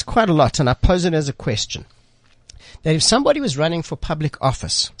say this quite a lot, and I pose it as a question. That if somebody was running for public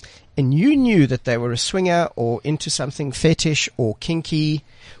office and you knew that they were a swinger or into something fetish or kinky,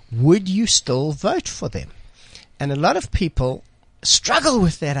 would you still vote for them? And a lot of people struggle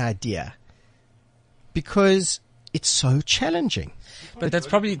with that idea because it's so challenging. But that's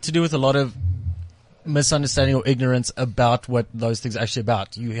probably to do with a lot of misunderstanding or ignorance about what those things are actually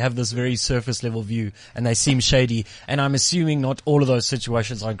about. You have this very surface level view and they seem shady. And I'm assuming not all of those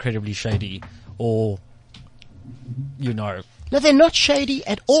situations are incredibly shady or, you know. No, they're not shady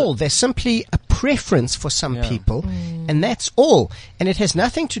at all. They're simply a preference for some people, and that's all. And it has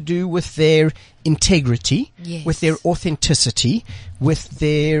nothing to do with their integrity, Yes. with their authenticity, with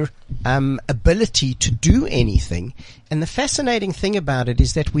their ability to do anything. And the fascinating thing about it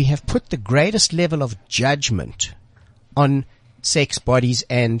is that we have put the greatest level of judgment on sex, bodies,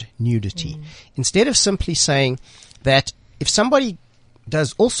 and nudity. Instead of simply saying that if somebody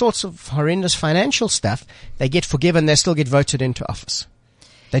does all sorts of horrendous financial stuff, they get forgiven, they still get voted into office.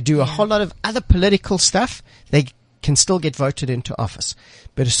 They do a whole lot of other political stuff, they can still get voted into office.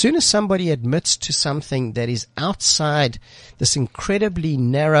 But as soon as somebody admits to something that is outside this incredibly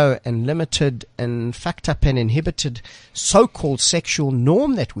narrow and limited and fucked up and inhibited so-called sexual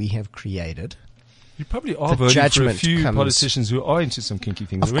norm that we have created, You probably are The voting for a judgment few comes- politicians who are into some kinky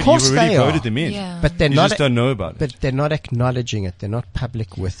things. Of course You've already they are. voted them in. Yeah. but they're You not, just don't know about it. but they're not acknowledging it. They're not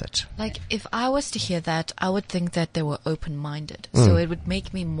public with it. Like, if I was to hear that, I would think that they were open-minded. So it would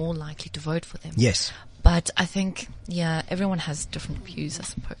make me more likely to vote for them. Yes. But I think, everyone has different views, I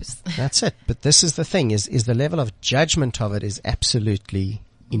suppose. That's it. But this is the thing, is the level of judgment of it is absolutely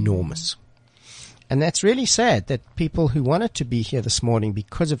enormous. And that's really sad that people who wanted to be here this morning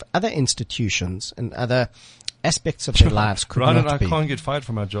because of other institutions and other aspects of their lives could Ryan and not I be. can't get fired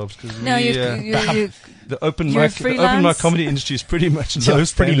from our jobs because No, you the open you're mic, the open mic freelance. comedy industry is pretty much Yeah, low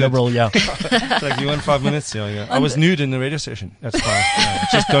it's pretty standard. liberal, yeah. It's like, you want 5 minutes? Yeah. I was nude in the radio station. That's fine. Yeah,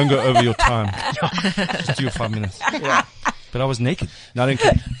 just don't go over your time. Just do your 5 minutes. But I was naked. Not in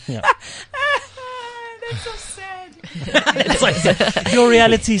kid. That's so sad. It's like, your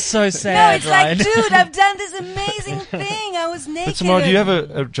reality's so No, sad, it's right? like, dude, I've done this amazing thing. I was naked. But tomorrow, do you have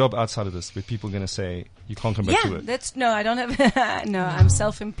a job outside of this where people are going to say you can't come back to work? No, I don't have. No, I'm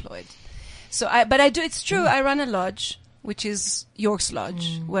self-employed. But I do. It's true. I run a lodge, which is York's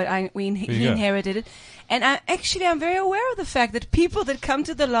Lodge, where we you go. inherited it, and I'm very aware of the fact that people that come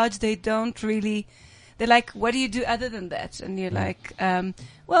to the lodge, they don't really. They're like, what do you do other than that? And you're like,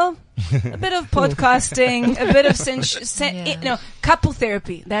 well, a bit of podcasting, a bit of couple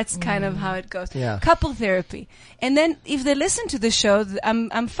therapy. That's kind of how it goes. Yeah. Couple therapy. And then if they listen to the show,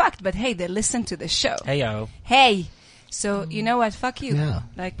 I'm fucked. But hey, they listen to the show. Heyo. Hey. So you know what? Fuck you. Yeah.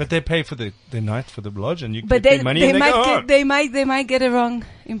 Like, But they pay for the night for the lodge, and you but get their money, and they go, they might get a wrong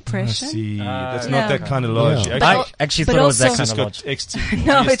I impression. see. That's No. not that kind of lodge. Yeah. You But I actually- al- actually but thought it was that also- kind It's of got lodge. XT,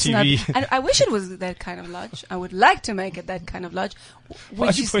 No, it's not. GSTV. And I wish it was that kind of lodge. I would like to make it that kind of lodge.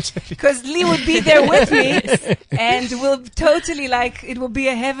 Why do you point at me? Because Lee would be there with me, and we'll totally it will be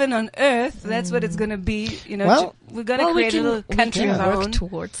a heaven on earth. That's what it's going to be. You know, Well- we're going to create a little country of our work own.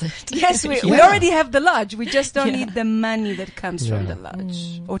 towards it. Yes, we Yeah. already have the lodge. We just don't need the money that comes from Yeah. the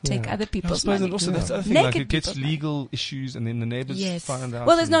lodge or take other I people's suppose, money. and also that's the other thing. Like, Naked it gets people's money. legal issues, and then the neighbors Yes. find out.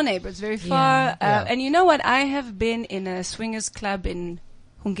 Well, there's no and- neighbor. It's very far. Yeah. And you know what? I have been in a swingers club in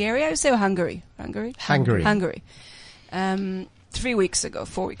Hungary. I would say Hungary. Hungary. Hungary. 4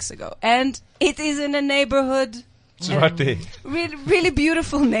 weeks ago. And it is in a neighborhood. It's right there. Really, really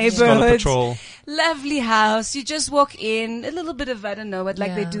beautiful It's on a neighborhood. patrol. Lovely house. You just walk in, a little bit of, I don't know, what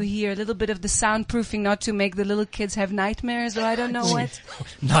like they Yeah. do here, a little bit of the soundproofing, not to make the little kids have nightmares or I don't know what.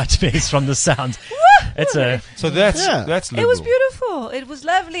 Nightmares from the sound. It's a So that's Yeah. that's It liberal. was beautiful. It was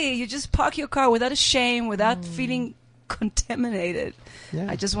lovely. You just park your car without a shame, without feeling contaminated. Yeah.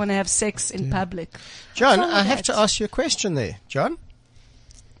 I just want to have sex in public. John, What's wrong I with have that? to ask you a question there. John?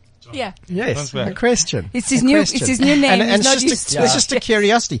 Yeah. Yes, John's back. a question. It's his A new- question. it's his new name. And He's not it's used just, to it's it. just a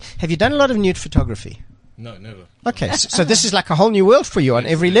curiosity. Have you done a lot of nude photography? No, never. Okay, so this is like a whole new world for you on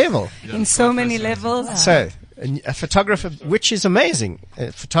every level. In so many levels. So, a photographer, which is amazing.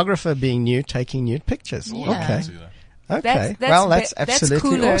 A photographer being nude, taking nude pictures. Yeah. Okay. Do that. Okay. Well, that's absolutely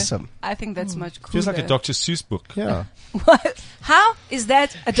cooler. awesome. I think that's much cooler. Feels like a Dr. Seuss book. Yeah. What? How is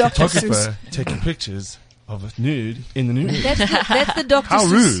that a Dr. Seuss? Photographer taking pictures of a nude in the nude. That's the Dr. How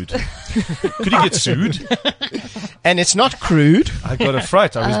Seuss. rude. Could he get sued? And it's not crude. I got a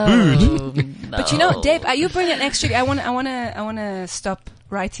fright. I was booed. But you know, Dave, you bring an extra. I want to stop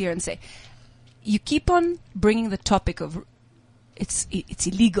right here and say, you keep on bringing the topic of it's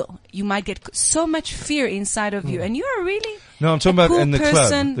illegal. You might get so much fear inside of you, and you are really No, I'm talking a about cool in the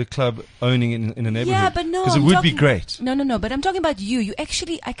person. club owning in a neighborhood. Yeah, but no, because it I'm would be talking- great. No. But I'm talking about you. You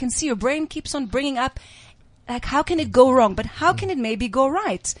actually, I can see your brain keeps on bringing up, like, how can it go wrong? But how can it maybe go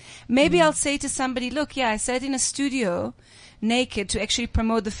right? Maybe I'll say to somebody, look, I sat in a studio naked to actually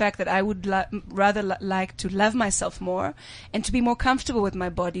promote the fact that I would rather like to love myself more and to be more comfortable with my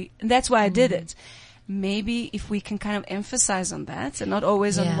body. And that's why I did it. Maybe if we can kind of emphasize on that and not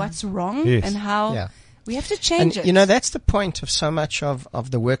always on Yeah. what's wrong Yes. and how Yeah. We have to change it. You know, that's the point of so much of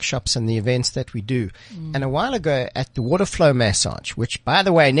the workshops and the events that we do. And a while ago at the water flow massage, which, by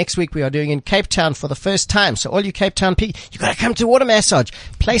the way, next week we are doing in Cape Town for the first time. So all you Cape Town people, you got to come to water massage.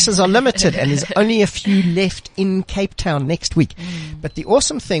 Places are limited and there's only a few left in Cape Town next week. But the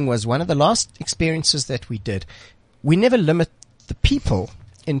awesome thing was one of the last experiences that we did, we never limit the people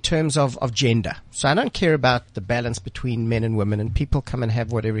in terms of gender. So I don't care about the balance between men and women, and people come and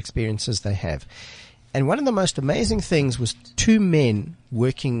have whatever experiences they have. And one of the most amazing things was two men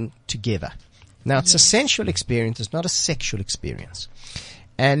working together. Now, it's a sensual experience. It's not a sexual experience.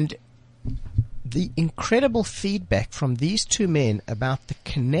 And the incredible feedback from these two men about the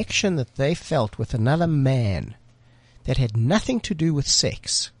connection that they felt with another man that had nothing to do with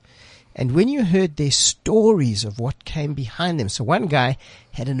sex. And when you heard their stories of what came behind them, so one guy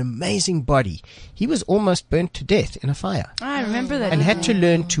had an amazing body. He was almost burnt to death in a fire I remember that. and had to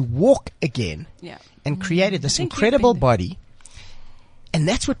learn to walk again Yeah. and created this think you've incredible been there. body. And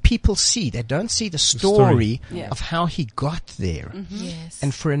that's what people see. They don't see the story Yeah. of how he got there. Yes.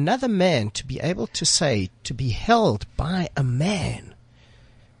 And for another man to be able to say, to be held by a man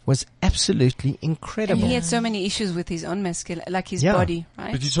was absolutely And incredible. he had so many issues with his own masculine, like his Yeah. body,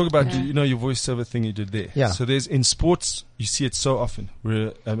 right? But you talk about, you know, your voiceover thing you did there. Yeah. So there's, in sports, you see it so often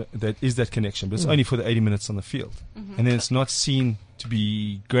where that is that connection, but it's only for the 80 minutes on the field. And then it's not seen to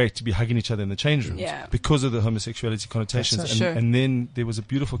be great to be hugging each other in the change rooms Yeah. because of the homosexuality connotations. That's And, Sure. and then there was a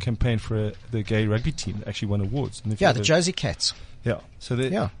beautiful campaign for the gay rugby team that actually won awards. And if you Yeah, the ever- Josie Cats. Yeah. So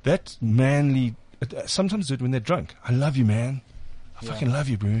Yeah. that manly, sometimes do it when they're drunk. I love you, man. I fucking love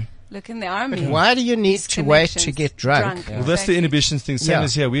you, bro. Look in the army. Why do you need These to wait to connections. get drunk? Well, that's the Exactly. inhibitions thing. Same Yeah.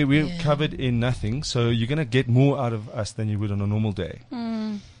 as here. We're Yeah. covered in nothing, so you're going to get more out of us than you would on a normal day,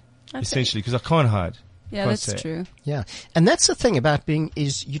 essentially, because I can't hide. Yeah, Can't that's say it. true. Yeah. And that's the thing about being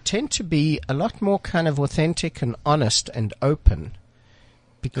is you tend to be a lot more kind of authentic and honest and open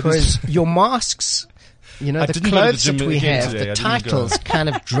because your masks, you know, I the didn't go to the clothes gym that we again have, today. the I didn't go. titles kind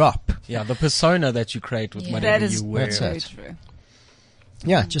of drop. Yeah, the persona that you create with Yeah. whatever That is you wear. That's very it. true.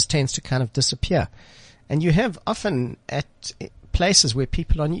 Yeah, it just tends to kind of disappear. And you have often at places where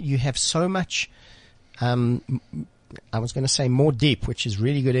people are, you have so much, I was going to say more deep, which is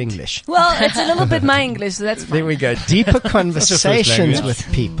really good English. Well, it's a little bit my English, so that's fine. There we go. Deeper conversations language.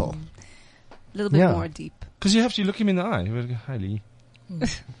 with people. A little bit Yeah. more deep. Because you have to look him in the eye. You go, hi, Lee.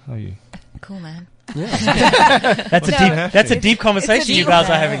 How are you? Cool, man. That's a No, deep. That's a deep conversation deep you guys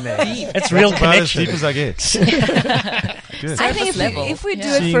one. are having there. It's real About as connection. deep as I get. Good. I think level. if we do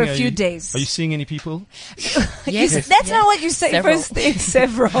Yeah. it for a Seeing, few you- days. Are you seeing any people? Yes. That's not what you say Several. first thing.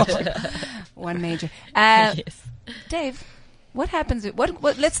 Several. One major. Yes. Dave, what happens?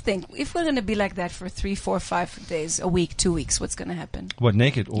 What? Let's think. If we're going to be like that for 3, 4, 5 days, a week, 2 weeks, what's going to happen? What,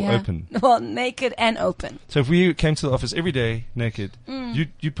 naked or Yeah. open? Well, naked and open. So if we came to the office every day naked,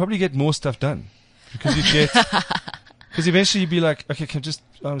 you'd probably get more stuff done. Because you'd get... Because eventually you'd be like, okay, can just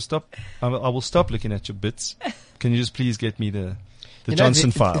stop. I will stop looking at your bits. Can you just please get me the You know,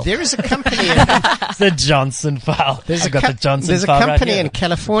 Johnson file? There is a company. The Johnson file. There's I got the Johnson there's a file right company here. in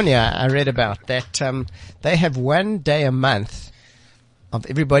California I read about that they have one day a month of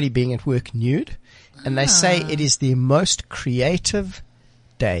everybody being at work nude, and they say it is the most creative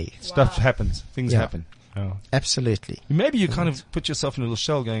day. Stuff happens. Things Yeah. happen. Oh. Absolutely. Maybe you kind of put yourself in a little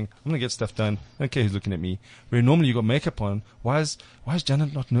shell going, I'm going to get stuff done. I don't care who's looking at me. Where normally you got makeup on. Why is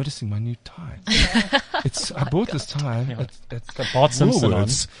Janet not noticing my new tie? I bought this tie at Bart Simpson on.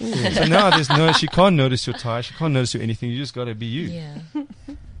 Woolworths. So now she can't notice your tie. She can't notice you anything. You just got to be you. Yeah.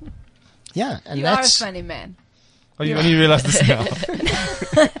 Yeah, and You are a that's funny man. Oh, you only realize this now.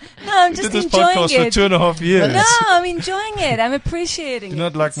 No, I'm I just did this enjoying podcast it. for 2.5 years. No, I'm enjoying it. I'm appreciating Do it.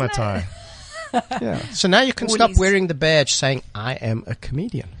 not like It's my not- tie. yeah. So now you can stop Woolies. wearing the badge saying I am a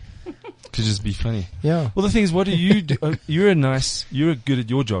comedian. Could just be funny. Yeah. Well, the thing is, what do you do? You're good at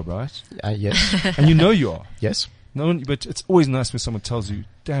your job, right? Yes. And you know you are. Yes. No one, but it's always nice when someone tells you,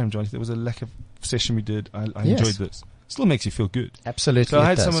 damn, Johnny, there was a lack of session we did. I Yes. enjoyed this. Still makes you feel good. Absolutely. So I it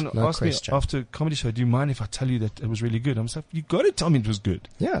had does. someone No ask question. me after a comedy show, do you mind if I tell you that it was really good? I'm like, you got to tell me it was good.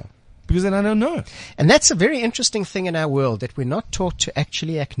 Yeah. Because then I don't know. And that's a very interesting thing in our world, that we're not taught to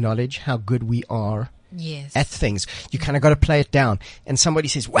actually acknowledge how good we are Yes. at things. You kind of got to play it down. And somebody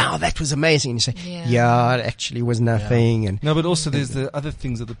says, wow, that was amazing. And you say, Yeah. it actually was nothing. And No, but also there's the other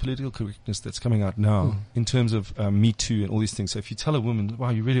things of the political correctness that's coming out now in terms of Me Too and all these things. So if you tell a woman, wow,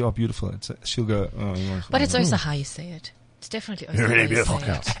 you really are beautiful, she'll go, oh, you want But it's also how you say it. It's definitely also how you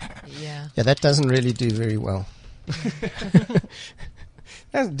say it. Yeah. yeah, that doesn't really do very well.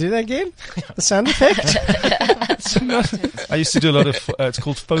 Do that again? The sound effect? I used to do a lot of, it's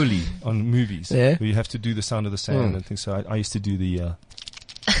called Foley on movies. Yeah. Where you have to do the sound of the sound and things. So I used to do the,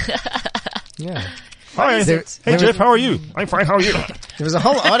 Yeah. Hi, There- hey Jeff, how are you? I'm fine, how are you? There was a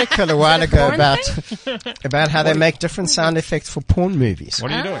whole article a while ago porn about how they make different sound effects for porn movies.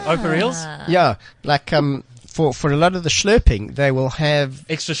 What are you doing? Oh, for reals? Yeah, like for a lot of the slurping, they will have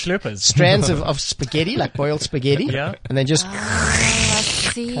Extra slurpers. strands of spaghetti, like boiled spaghetti, Yeah. and they just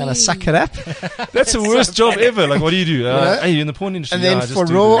See. kind of suck it up. That's the worst job ever. Like, what do you do? Hey, you're in the porn industry. And then I just for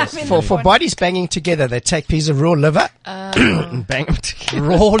do raw, this. for bodies banging together, they take pieces of raw liver and bang them together.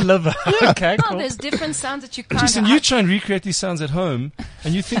 Raw liver. Okay, No, cool. there's different sounds that you can't. Jason, you try and recreate these sounds at home,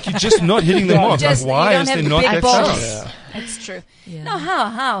 and you think you're just not hitting them off. Just- Like, why you don't is have there the not big that balls. sound? It's true. Yeah. No,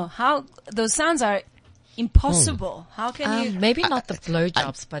 how those sounds are impossible. How can you? Maybe not the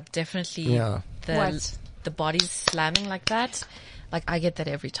blowjobs, but definitely Yeah. the bodies slamming like that. Like I get that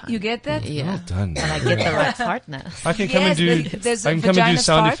every time. You get that? Yeah. Well done. And I get the right partner. I can come Yes, and there's I can come and do vagina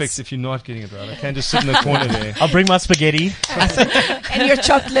sound farts. effects if you're not getting it right. I can't just sit in the corner there. I'll bring my spaghetti. And your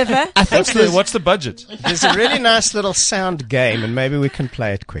chopped liver. I think What's the budget? there's a really nice little sound game, and maybe we can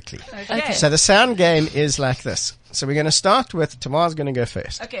play it quickly. Okay. So the sound game is like this. So we're going to start with Tamar's going to go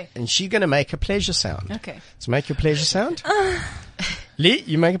first. Okay. And she's going to make a pleasure sound. Okay. So make your pleasure sound. Lee,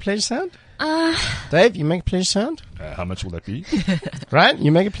 you make a pleasure sound? Dave, you make a pleasure sound? How much will that be? Right?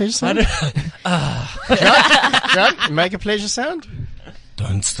 You make a pleasure sound? John, you make a pleasure sound?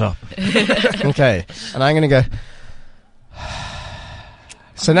 Don't stop. Okay. And I'm going to go.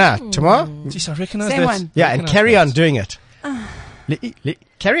 So now, Tamar? Jeez, I recognize Same that. one. Yeah, and carry on doing it. Lee,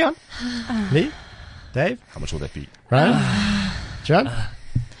 carry on. Lee? Dave? How much will that be? Ryan? John?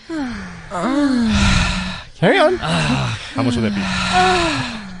 Carry on. How much will that be?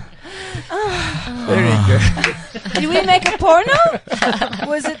 Very good. Did we make a porno?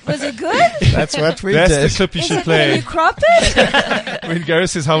 Was it good? That's what we That's did. the clip you should Can you play. crop it? When Gareth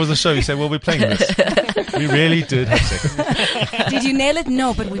says, how was the show? You say, well, we're playing this. We really did have sex. Did you nail it?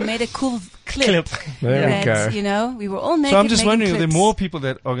 No, but we made a cool clip. There we That, go. you know, we were all naked. So I'm just making wondering, are there clips. more people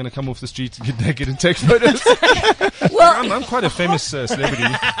that are going to come off the street and get naked and take photos? Well, I'm quite a famous celebrity.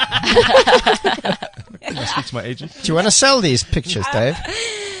 Can I speak to my agent? Do you want to sell these pictures, Dave?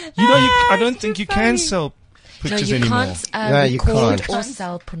 You know, I don't think you can sell No, pictures you anymore. can't No, you record can't. or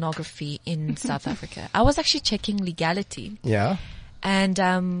sell pornography in South Africa. I was actually checking legality, Yeah. and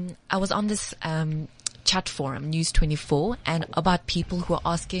I was on this chat forum, News24, and about people who are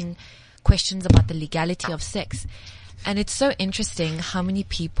asking questions about the legality of sex. And it's so interesting how many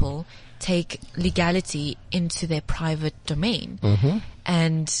people take legality into their private domain.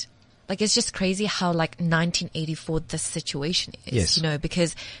 And like, it's just crazy how like 1984 this situation is, Yes. you know,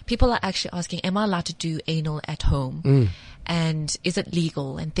 because people are actually asking, am I allowed to do anal at home? And is it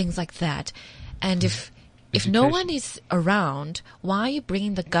legal and things like that? And if no one is around, why are you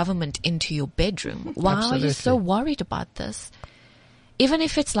bringing the government into your bedroom? Why are you so Absolutely. worried about this? Even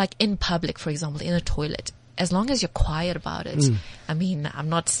if it's like in public, for example, in a toilet, as long as you're quiet about it. I mean, I'm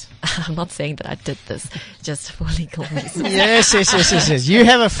not saying that I did this just for legal reasons. Yes. You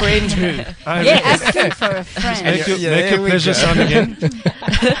have a friend who. asking for a friend. Make your, Yeah, make there your we pleasure go. sound again.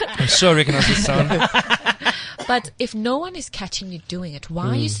 I'm sure I recognize this sound. But if no one is catching you doing it, why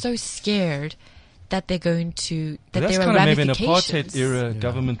are you so scared that they're going to, that That's there are kind of maybe an ramifications? apartheid era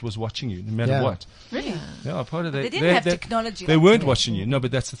government was watching you, no matter Yeah. what. Really? Yeah, part of that. They didn't have technology. They like weren't that. watching you. No, but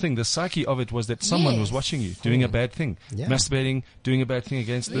that's the thing. The psyche of it was that someone was Yes. watching you, doing a bad thing, Yeah. masturbating, doing a bad thing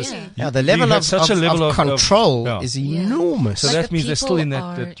against this. Yeah. Yeah, the You level have of, such a level of control yeah. is Yeah. enormous. So Like that the means they're still in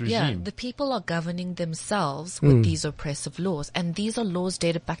people that Yeah, regime. the people are governing themselves with these oppressive laws, and these are laws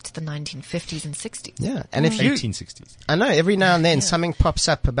dated back to the 1950s and 60s. Yeah, and if you, 1860s. I know every now and then something pops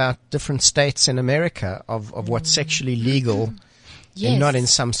up about different states in America of what's sexually legal Yes. and not in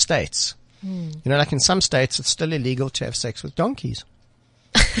some states. You know, like in some states, it's still illegal to have sex with donkeys.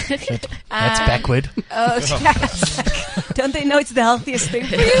 That's backward. Oh, don't they know it's the healthiest thing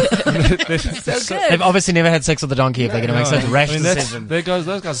for you? So good. They've obviously never had sex with a donkey if they're going to make such rash decisions. Those guys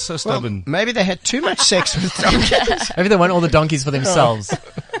are so stubborn. Maybe they had too much sex with donkeys. Maybe they want all the donkeys for themselves.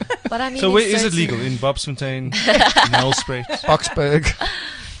 But I mean, So in where is it certain- legal? In Bobsfontein, Nelspruit, Oxburg.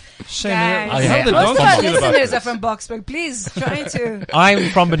 Shame. Guys, How yeah. the most of our donkeys feel about listeners this? are from Boxburg. Please try to. I'm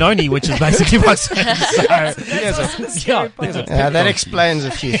from Benoni, which is basically what's so, yeah. That explains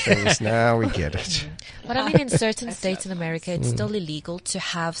a few things. Now we get it. But I mean, in certain states in America, it's still illegal to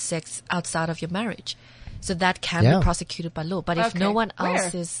have sex outside of your marriage. So that can Yeah. be prosecuted by law. But if Okay. no one Where?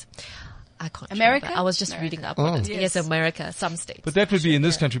 else is, I can't America? remember. I was just reading up on it. Yes. Yes, America, some states. But that would be in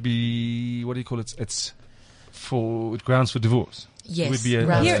this country be what do you call it? It's for grounds for divorce. Yes. would be a-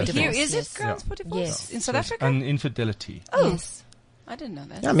 grounds Here- for Here divorce, is yes. it grounds for divorce Yes. in South Africa? An infidelity. Oh, Yes. I didn't know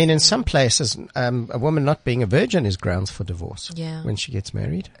that. Yeah, I mean, in some places, a woman not being a virgin is grounds for divorce. Yeah. When she gets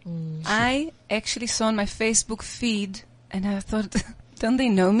married. I actually saw on my Facebook feed, and I thought, don't they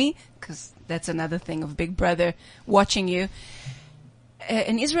know me? Because that's another thing of Big Brother watching you.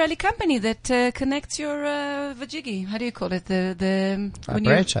 An Israeli company that connects your vajigi. How do you call it? The when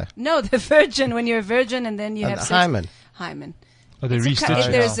you're- Vibrator. No, the virgin. When you're a virgin, and then you have the sex. hymen. Hymen. Oh, they It's a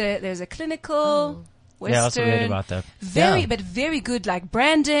restitched it. there's a clinical Western. Yeah, I also read about that. Very, Yeah. but very good, like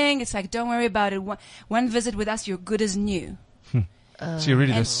branding. It's like, don't worry about it. One visit with us, you're good as new. So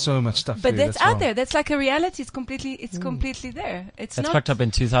really, there's so much stuff But there. that's out wrong. there. That's like a reality. It's completely there. It's That's not. fucked up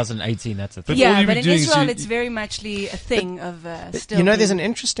in 2018. That's a thing. But all Yeah, you but were in doing is Israel, you- it's very muchly a thing of still. You know, there's being- an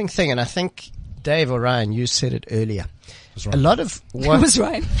interesting thing, and I think Dave or Ryan, you said it earlier. Was A wrong. lot of It what was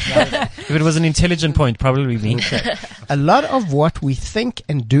right. If it was an intelligent point, probably me. a lot of what we think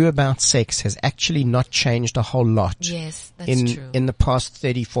and do about sex has actually not changed a whole lot. Yes, that's in true. in the past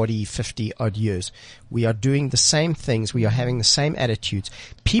 30, 40, 50 odd years. We are doing the same things. We are having the same attitudes.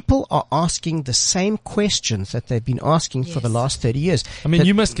 People are asking the same questions that they've been asking for the Yes. last 30 years. I mean, That-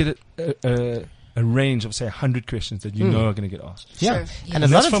 you must get a range of, say, 100 questions that you know are going to get asked. yeah. Sure. And Yes. a And lot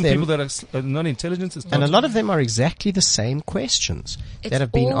that's of from them, people that are not intelligent. It's and a not- lot of them are exactly the same questions It's that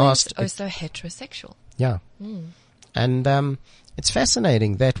have been always asked. also heterosexual. Yeah. And it's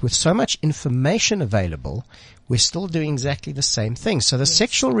fascinating that with so much information available, we're still doing exactly the same thing. So the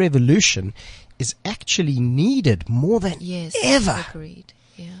sexual revolution is actually needed more than Yes, ever agreed.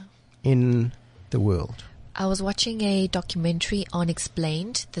 Yeah. in the world. I was watching a documentary on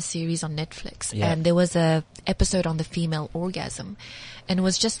Explained, the series on Netflix, Yeah. and there was a episode on the female orgasm, and it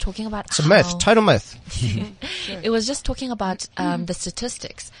was just talking about It's a myth, total myth. It was just talking about the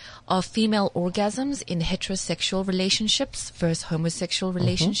statistics of female orgasms in heterosexual relationships versus homosexual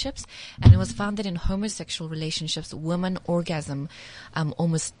relationships, and it was found that in homosexual relationships, women orgasm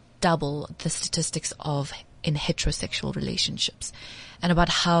almost double the statistics of in heterosexual relationships, and about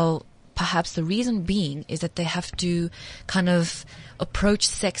how perhaps the reason being is that they have to kind of approach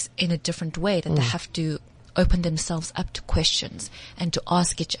sex in a different way, that they have to open themselves up to questions and to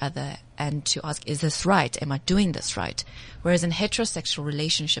ask each other and to ask, is this right? Am I doing this right? Whereas in heterosexual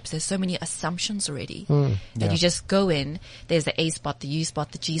relationships, there's so many assumptions already that you just go in, there's the A spot, the U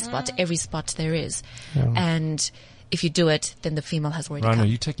spot, the G spot, every spot there is. And if you do it, then the female has already Ryan, are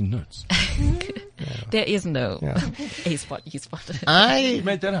come. you taking notes? There is no A spot, U spot. You I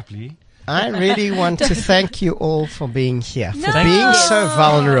made that up, Lee. really want to thank you all for being here, for No. being so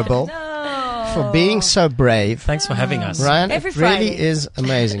vulnerable, No. for being so brave. Thanks for having us. Ryan, Every it really Friday. is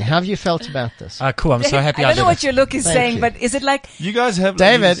amazing. How have you felt about this? Cool. I'm so happy I I don't know did what it. your look is Thank saying, you. but is it like You guys have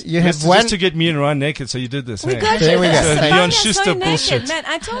David, you have just one- to get me and Ryan naked, so you did this. we hey? got There you? we go. So Thank Leon you. Schuster So naked, bullshit. man.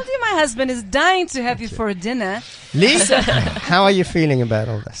 I told you my husband is dying to have you for a dinner. Lee, how are you feeling about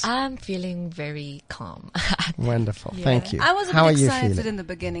all this? I'm feeling very calm. Wonderful. Thank you. I was a How are bit you excited feeling? in the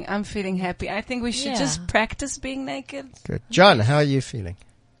beginning. I'm feeling happy. I think we should Yeah. just practice being naked. Good. John, how are you feeling?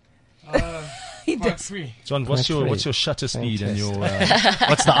 He does. John, what's That's your shutter speed and your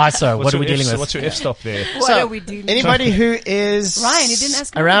What's the ISO? What are we dealing with? What's your f-stop there? What So, are we doing? Anybody who is Ryan, you didn't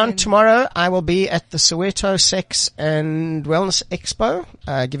ask around Ryan. tomorrow, I will be at the Soweto Sex and Wellness Expo,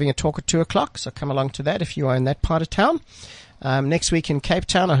 giving a talk at 2:00. So come along to that if you are in that part of town. Next week in Cape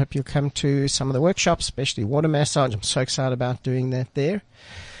Town, I hope you'll come to some of the workshops, especially water massage. I'm so excited about doing that there.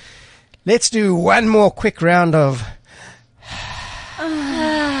 Let's do one more quick round of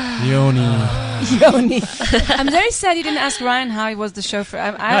Yoni. Yoni. I'm very sad you didn't ask Ryan how he was the chauffeur.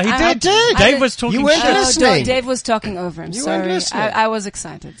 No, he I did. Dave was talking You weren't shit. listening. Dave was talking over him. You weren't Sorry. listening. I was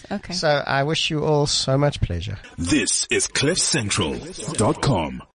excited. Okay. So I wish you all so much pleasure. This is CliffCentral.com.